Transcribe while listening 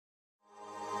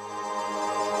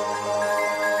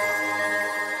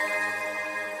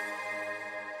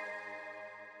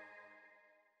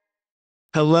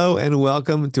Hello and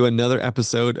welcome to another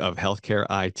episode of Healthcare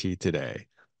IT Today.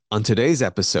 On today's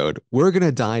episode, we're going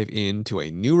to dive into a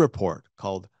new report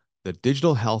called the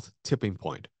Digital Health Tipping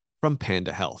Point from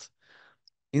Panda Health.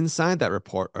 Inside that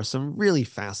report are some really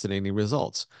fascinating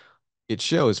results. It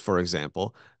shows, for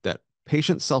example, that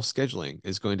patient self-scheduling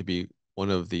is going to be one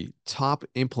of the top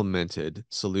implemented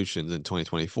solutions in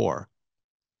 2024.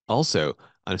 Also,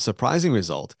 a surprising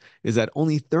result is that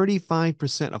only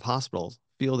 35% of hospitals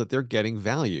feel that they're getting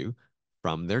value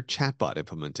from their chatbot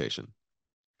implementation.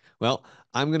 Well,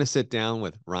 I'm going to sit down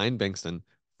with Ryan Bengtson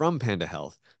from Panda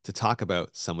Health to talk about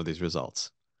some of these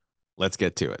results. Let's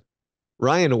get to it.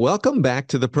 Ryan, welcome back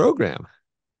to the program.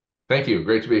 Thank you.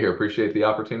 Great to be here. Appreciate the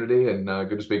opportunity and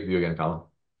good to speak with you again, Colin.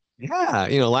 Yeah,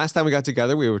 last time we got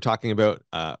together, we were talking about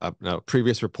a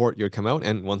previous report you had come out,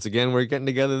 and once again, we're getting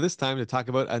together this time to talk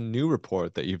about a new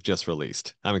report that you've just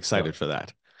released. I'm excited Yep. for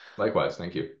that. Likewise.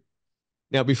 Thank you.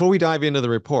 Now, before we dive into the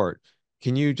report,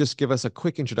 can you just give us a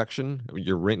quick introduction,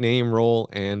 your name, role,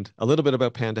 and a little bit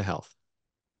about Panda Health?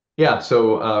 Yeah.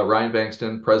 Ryan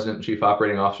Bengtson, President and Chief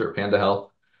Operating Officer at Panda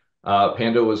Health.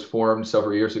 Panda was formed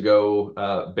several years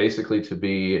ago, basically to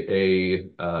be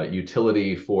a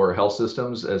utility for health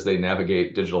systems as they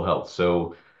navigate digital health.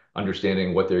 So,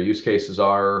 understanding what their use cases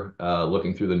are,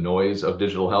 looking through the noise of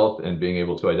digital health, and being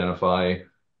able to identify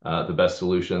the best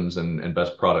solutions and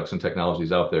best products and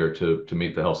technologies out there to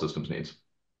meet the health system's needs.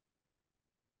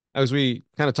 As we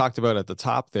kind of talked about at the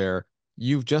top there,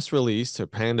 you've just released, or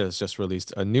Panda has just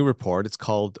released a new report. It's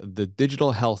called the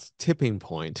Digital Health Tipping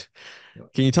Point.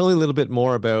 Can you tell me a little bit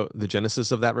more about the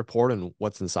genesis of that report and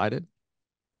what's inside it?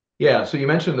 Yeah, so you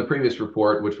mentioned the previous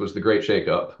report, which was the Great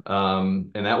Shakeup,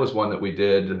 and that was one that we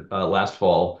did last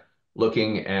fall,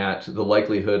 looking at the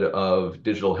likelihood of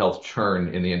digital health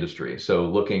churn in the industry. So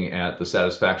looking at the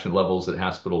satisfaction levels that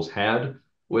hospitals had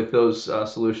with those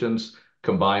solutions,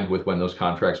 combined with when those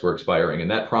contracts were expiring, and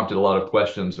that prompted a lot of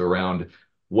questions around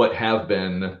what have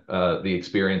been the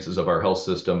experiences of our health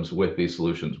systems with these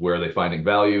solutions. Where are they finding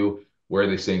value? Where are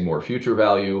they seeing more future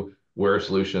value? Where are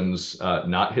solutions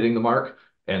not hitting the mark?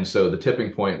 And so the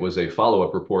tipping point was a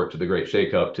follow-up report to the Great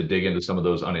Shakeup to dig into some of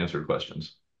those unanswered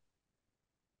questions.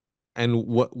 And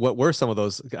what were some of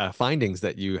those findings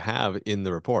that you have in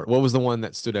the report? What was the one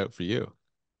that stood out for you?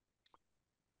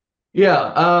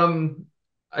 Yeah,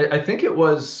 I think it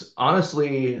was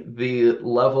honestly the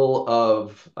level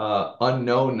of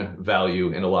unknown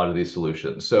value in a lot of these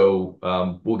solutions. So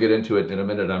we'll get into it in a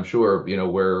minute, I'm sure,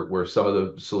 where some of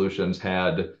the solutions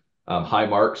had high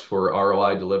marks for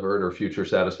ROI delivered or future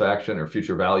satisfaction or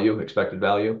future value, expected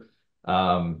value.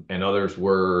 And others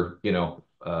were,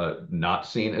 not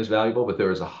seen as valuable, but there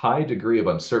was a high degree of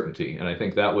uncertainty. And I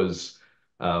think that was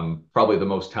probably the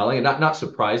most telling, and not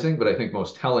surprising, but I think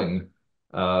most telling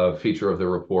feature of the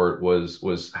report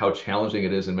was how challenging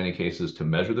it is in many cases to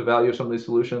measure the value of some of these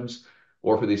solutions,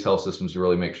 or for these health systems to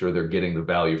really make sure they're getting the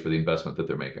value for the investment that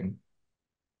they're making.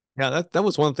 Yeah, that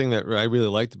was one thing that I really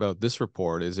liked about this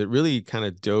report is it really kind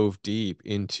of dove deep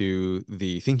into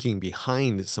the thinking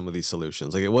behind some of these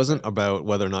solutions. Like it wasn't Right. about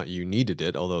whether or not you needed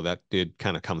it, although that did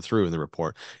kind of come through in the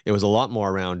report. It was a lot more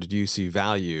around, do you see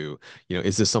value?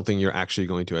 Is this something you're actually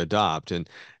going to adopt? And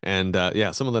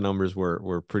yeah, some of the numbers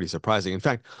were pretty surprising. In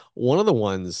fact, one of the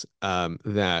ones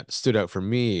that stood out for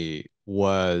me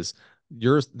was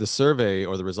the survey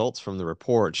or the results from the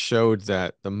report showed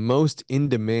that the most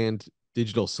in-demand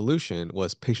digital solution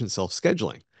was patient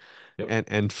self-scheduling. Yep.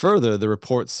 And further, the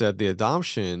report said the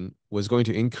adoption was going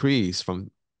to increase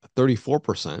from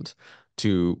 34%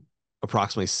 to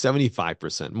approximately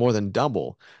 75%, more than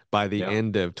double by the Yeah.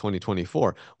 end of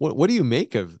 2024. What do you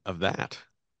make of that?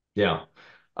 Yeah.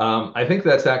 I think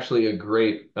that's actually a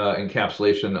great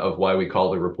encapsulation of why we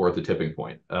call the report the tipping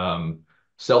point.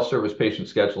 Self-service patient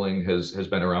scheduling has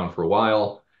been around for a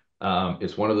while.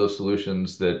 It's one of those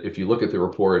solutions that, if you look at the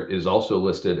report, is also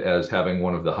listed as having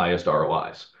one of the highest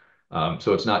ROIs.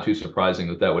 So it's not too surprising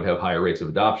that that would have higher rates of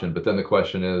adoption. But then the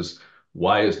question is,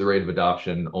 why is the rate of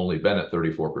adoption only been at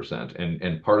 34%?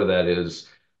 And part of that is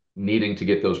needing to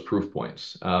get those proof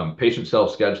points. Patient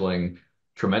self-scheduling,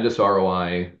 tremendous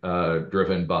ROI,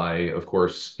 driven by, of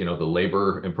course, the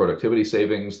labor and productivity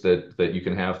savings that you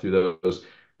can have through those,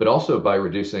 but also by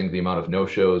reducing the amount of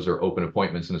no-shows or open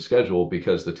appointments in a schedule,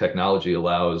 because the technology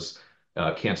allows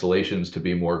cancellations to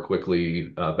be more quickly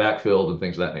backfilled and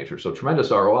things of that nature. So tremendous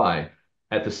ROI.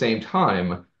 At the same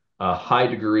time, a high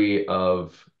degree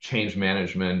of change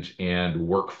management and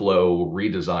workflow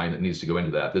redesign that needs to go into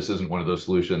that. This isn't one of those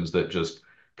solutions that just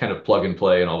kind of plug and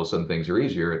play and all of a sudden things are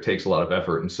easier. It takes a lot of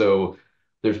effort. And so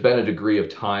there's been a degree of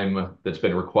time that's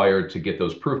been required to get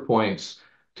those proof points,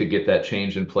 to get that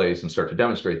change in place and start to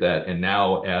demonstrate that. And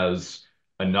now, as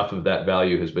enough of that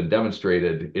value has been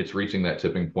demonstrated, it's reaching that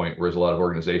tipping point, whereas a lot of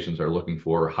organizations are looking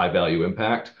for high value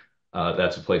impact.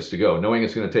 That's a place to go, knowing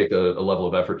it's going to take a level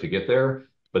of effort to get there,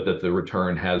 but that the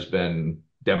return has been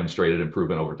demonstrated and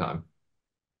proven over time.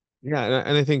 Yeah,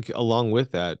 and I think along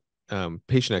with that,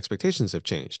 patient expectations have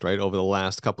changed, right? Over the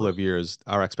last Of couple of course. years,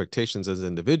 our expectations as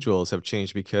individuals have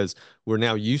changed because we're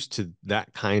now used to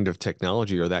that kind of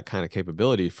technology or that kind of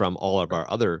capability from all of Right.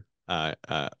 our other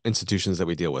institutions that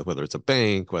we deal with, whether it's a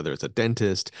bank, whether it's a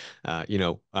dentist,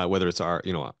 whether it's our,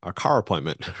 our car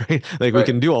appointment, right? Like we Right.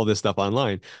 can do all this stuff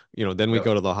online, then we Yep.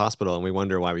 go to the hospital and we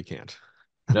wonder why we can't.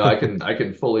 No, I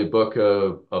can fully book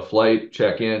a flight,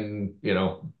 check in,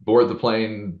 board the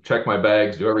plane, check my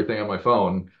bags, do everything on my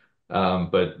phone.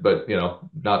 But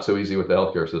not so easy with the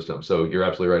healthcare system. So you're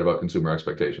absolutely right about consumer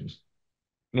expectations.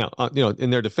 Now, in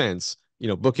their defense,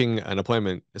 booking an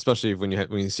appointment, especially when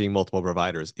you're seeing multiple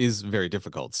providers, is very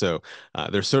difficult. So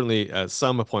there's certainly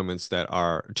some appointments that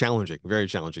are challenging, very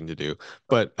challenging to do.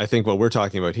 But I think what we're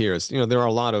talking about here is, there are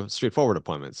a lot of straightforward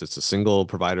appointments. It's a single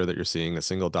provider that you're seeing, a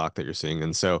single doc that you're seeing,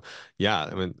 and so yeah,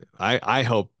 I mean, I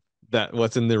hope that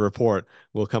what's in the report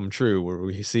will come true, where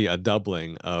we see a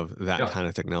doubling of that Yeah. kind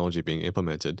of technology being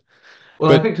implemented.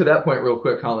 Well, I But think to that point, real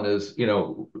quick, Colin, is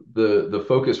the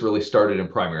focus really started in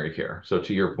primary care. So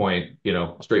to your point,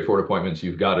 straightforward appointments,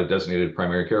 you've got a designated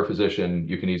primary care physician,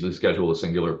 you can easily schedule a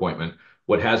singular appointment.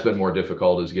 What has been more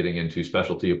difficult is getting into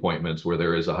specialty appointments where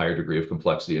there is a higher degree of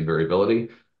complexity and variability.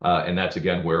 And that's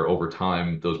again where over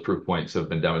time those proof points have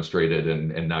been demonstrated,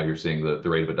 and now you're seeing the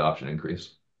rate of adoption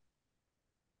increase.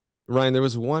 Ryan, there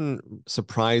was one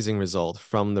surprising result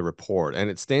from the report, and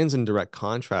it stands in direct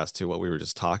contrast to what we were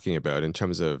just talking about in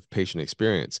terms of patient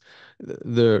experience.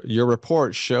 Your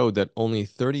report showed that only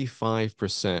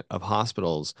 35% of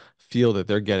hospitals feel that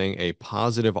they're getting a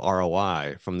positive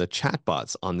ROI from the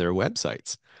chatbots on their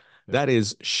websites. Yep. That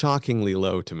is shockingly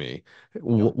low to me. Yep.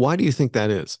 Why do you think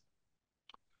that is?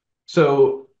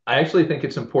 So I actually think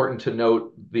it's important to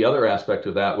note the other aspect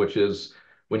of that, which is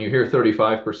when you hear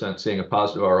 35% seeing a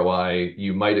positive ROI,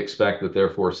 you might expect that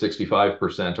therefore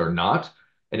 65% are not.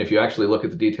 And if you actually look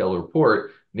at the detailed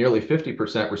report, nearly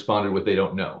 50% responded with they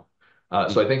don't know.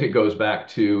 So I think it goes back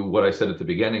to what I said at the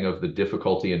beginning of the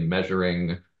difficulty in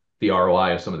measuring the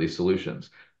ROI of some of these solutions,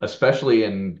 especially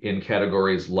in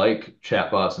categories like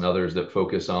chatbots and others that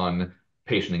focus on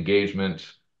patient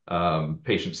engagement,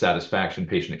 patient satisfaction,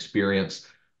 patient experience,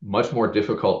 much more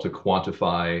difficult to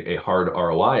quantify a hard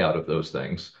ROI out of those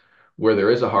things. Where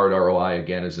there is a hard ROI,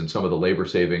 again, is in some of the labor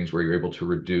savings where you're able to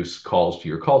reduce calls to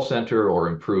your call center or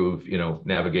improve,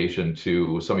 navigation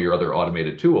to some of your other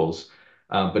automated tools.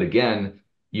 But again,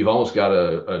 you've almost got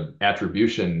an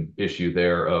attribution issue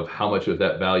there of how much of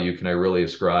that value can I really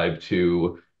ascribe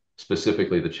to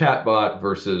specifically the chatbot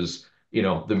versus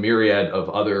the myriad of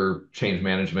other change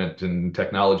management and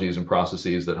technologies and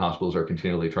processes that hospitals are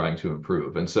continually trying to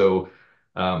improve. And so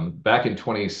back in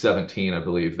 2017, I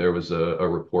believe there was a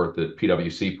report that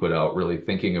PwC put out really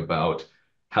thinking about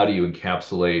how do you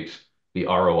encapsulate the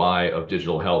ROI of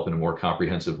digital health in a more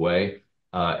comprehensive way.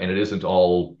 And it isn't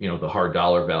all, the hard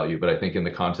dollar value, but I think in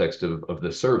the context of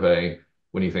this survey,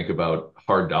 when you think about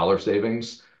hard dollar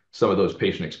savings, some of those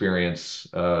patient experience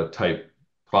type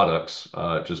products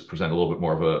just present a little bit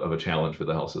more of a challenge for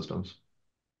the health systems.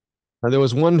 There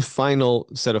was one final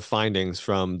set of findings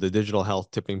from the Digital Health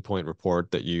Tipping Point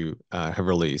report that you have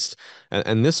released.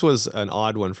 And this was an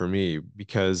odd one for me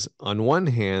because, on one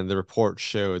hand, the report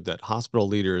showed that hospital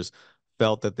leaders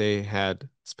felt that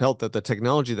the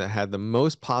technology that had the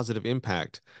most positive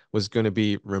impact was going to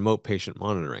be remote patient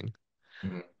monitoring.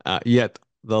 Mhm. Yet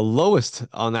the lowest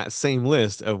on that same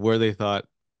list of where they thought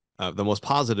the most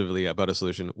positively about a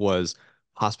solution was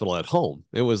hospital at home.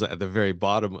 It was at the very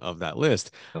bottom of that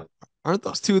list. Aren't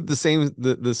those two the same,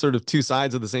 the sort of two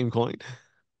sides of the same coin?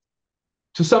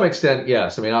 To some extent,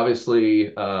 yes. I mean,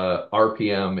 obviously,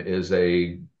 RPM is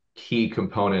a key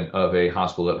component of a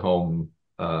hospital at home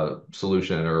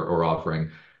solution or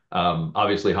offering.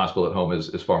 Obviously, hospital at home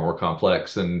is far more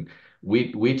complex, and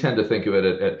we tend to think of it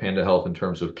at Panda Health in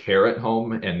terms of care at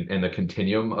home and the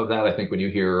continuum of that. I think when you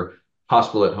hear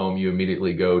hospital at home, you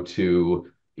immediately go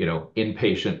to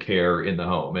inpatient care in the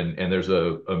home, and there's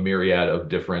a myriad of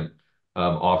different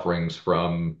offerings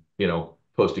from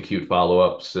post-acute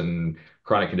follow-ups and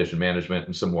chronic condition management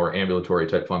and some more ambulatory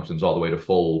type functions all the way to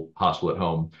full hospital at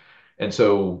home. And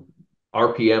so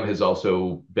RPM has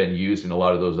also been used in a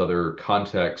lot of those other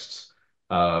contexts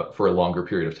for a longer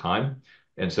period of time.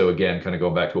 And so again, kind of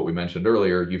going back to what we mentioned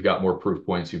earlier, you've got more proof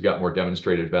points, you've got more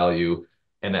demonstrated value,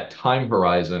 and that time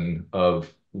horizon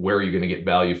of where are you going to get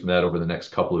value from that over the next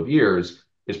couple of years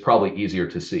is probably easier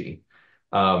to see.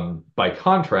 By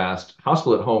contrast,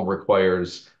 hospital at home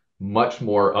requires much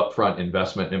more upfront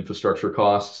investment infrastructure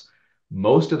costs.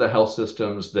 Most of the health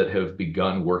systems that have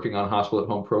begun working on hospital at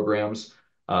home programs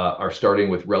are starting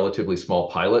with relatively small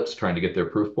pilots, trying to get their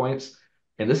proof points.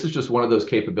 And this is just one of those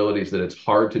capabilities that it's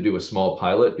hard to do a small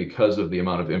pilot because of the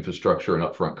amount of infrastructure and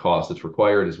upfront cost that's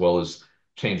required, as well as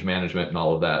change management and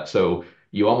all of that. So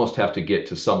you almost have to get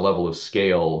to some level of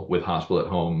scale with hospital at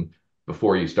home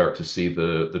before you start to see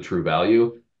the true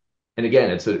value. And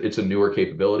again, it's a newer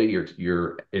capability.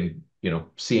 You're in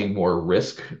seeing more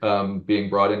risk being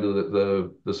brought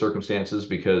into the circumstances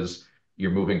because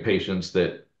you're moving patients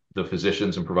that the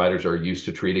physicians and providers are used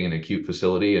to treating in an acute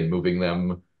facility and moving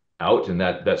them out, and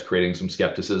that's creating some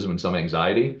skepticism and some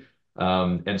anxiety.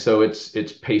 And so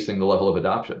it's pacing the level of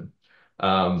adoption.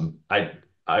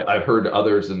 I've heard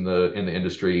others in the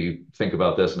industry think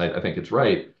about this, and I think it's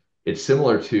right. It's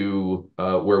similar to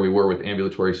where we were with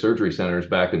ambulatory surgery centers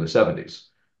back in the 70s.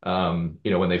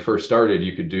 When they first started,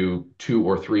 you could do 2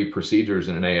 or 3 procedures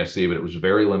in an ASC, but it was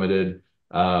very limited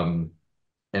and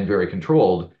very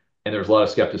controlled. And there's a lot of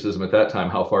skepticism at that time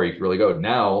how far you could really go.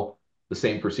 Now, the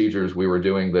same procedures we were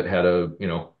doing that had a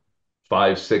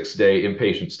 5, 6 day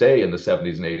inpatient stay in the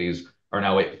 70s and 80s are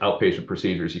now outpatient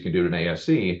procedures you can do at an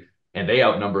ASC, and they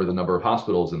outnumber the number of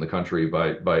hospitals in the country by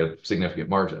a significant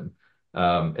margin.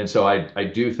 And so I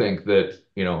do think that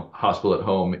hospital at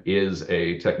home is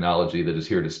a technology that is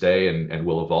here to stay and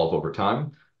will evolve over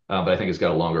time. But I think it's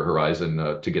got a longer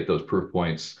horizon to get those proof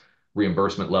points,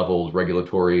 reimbursement levels,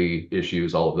 regulatory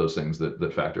issues, all of those things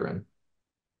that factor in.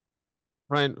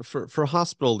 Ryan, for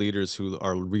hospital leaders who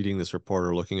are reading this report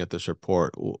or looking at this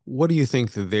report, what do you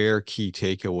think their key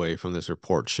takeaway from this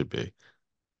report should be?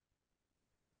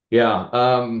 Yeah.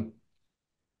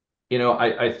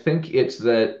 I think it's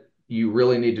that you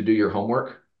really need to do your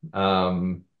homework. A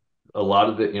lot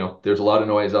of there's a lot of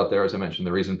noise out there. As I mentioned,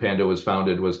 the reason Panda was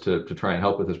founded was to try and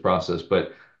help with this process,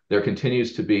 but there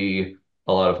continues to be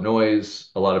a lot of noise,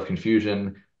 a lot of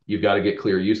confusion. You've got to get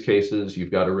clear use cases.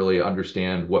 You've got to really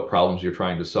understand what problems you're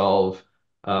trying to solve,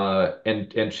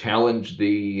 and challenge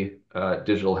the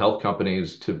digital health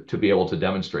companies to be able to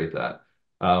demonstrate that.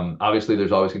 Obviously,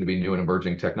 there's always going to be new and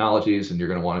emerging technologies, and you're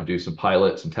going to want to do some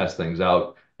pilots and test things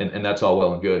out, and that's all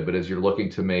well and good. But as you're looking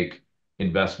to make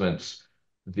investments,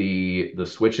 the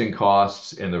switching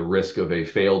costs and the risk of a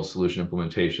failed solution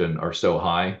implementation are so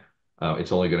high,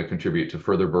 it's only going to contribute to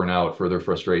further burnout, further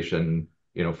frustration,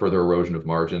 further erosion of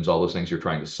margins, all those things you're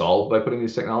trying to solve by putting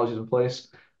these technologies in place.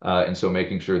 And so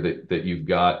making sure that you've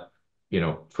got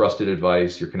trusted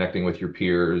advice, you're connecting with your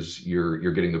peers,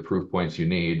 you're getting the proof points you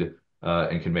need,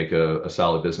 and can make a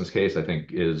solid business case, I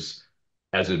think is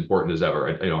as important as ever.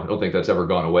 I don't think that's ever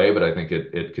gone away, but I think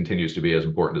it continues to be as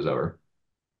important as ever.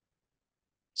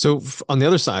 So on the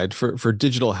other side, for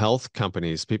digital health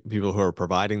companies, people who are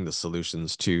providing the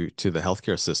solutions to the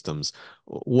healthcare systems,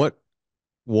 what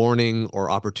warning or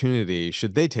opportunity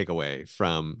should they take away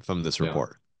from this Yeah.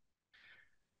 report?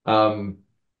 Um,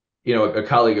 a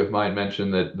colleague of mine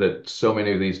mentioned that so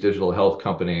many of these digital health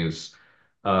companies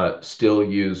still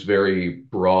use very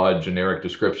broad, generic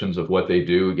descriptions of what they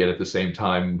do, yet at the same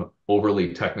time,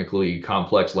 overly technically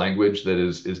complex language that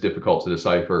is difficult to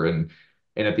decipher. And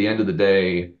at the end of the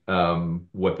day,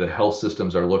 what the health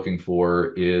systems are looking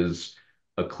for is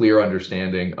a clear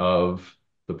understanding of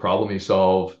the problem you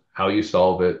solve, how you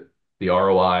solve it, the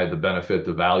ROI, the benefit,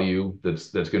 the value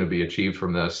that's going to be achieved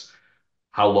from this,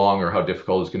 how long or how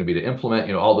difficult it's going to be to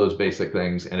implement, all those basic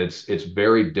things. And it's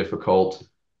very difficult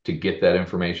to get that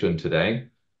information today,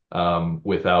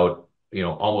 without,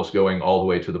 almost going all the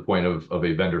way to the point of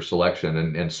a vendor selection.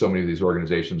 And so many of these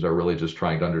organizations are really just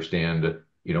trying to understand,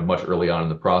 much early on in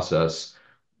the process,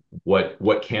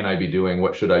 what can I be doing?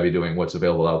 What should I be doing? What's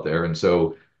available out there? And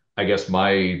so I guess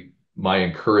my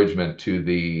encouragement to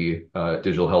the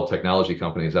digital health technology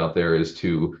companies out there is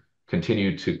to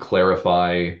continue to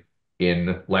clarify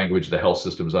in language the health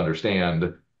systems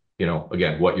understand,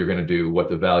 again, what you're going to do, what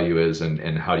the value is,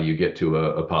 and how do you get to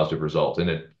a positive result. And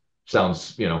it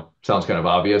sounds kind of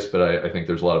obvious, but I think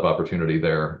there's a lot of opportunity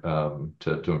there,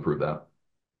 to improve that.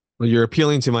 Well, you're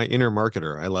appealing to my inner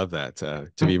marketer. I love that.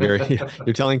 To be very,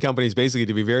 you're telling companies basically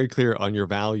to be very clear on your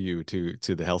value to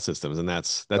the health systems, and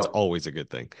that's Yep. always a good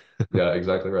thing. Yeah,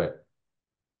 exactly right.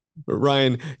 But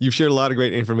Ryan, you've shared a lot of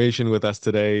great information with us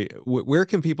today. Where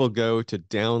can people go to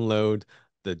download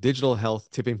the Digital Health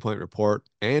Tipping Point Report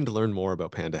and learn more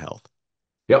about Panda Health?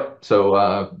 Yep.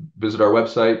 So visit our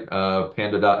website,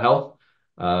 panda.health.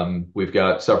 We've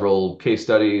got several case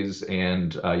studies,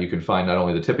 and you can find not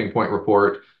only the tipping point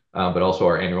report, but also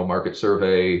our annual market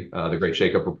survey, the Great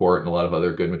Shakeup Report, and a lot of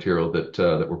other good material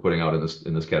that we're putting out in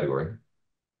this category.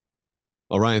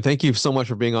 Well, Ryan, thank you so much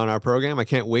for being on our program. I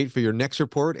can't wait for your next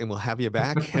report, and we'll have you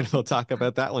back and we'll talk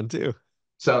about that one too.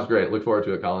 Sounds great. Look forward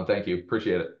to it, Colin. Thank you.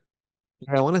 Appreciate it.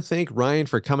 I want to thank Ryan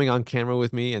for coming on camera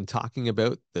with me and talking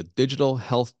about the Digital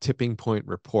Health Tipping Point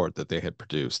report that they had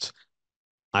produced.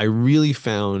 I really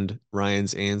found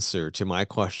Ryan's answer to my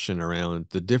question around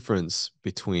the difference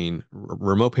between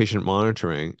remote patient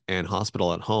monitoring and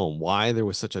hospital at home, why there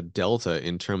was such a delta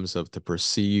in terms of the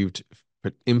perceived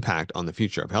impact on the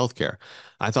future of healthcare.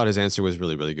 I thought his answer was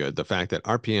really, really good. The fact that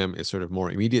RPM is sort of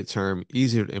more immediate term,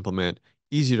 easier to implement,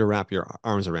 easier to wrap your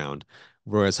arms around,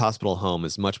 whereas hospital home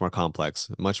is much more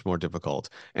complex, much more difficult,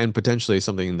 and potentially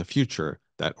something in the future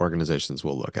that organizations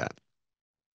will look at.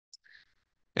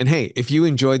 And hey, if you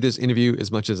enjoyed this interview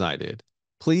as much as I did,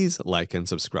 please like and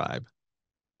subscribe.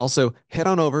 Also, head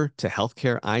on over to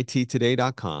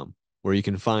healthcareitttoday.com where you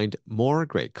can find more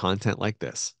great content like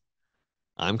this.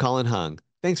 I'm Colin Hung.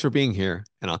 Thanks for being here,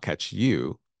 and I'll catch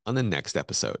you on the next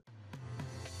episode.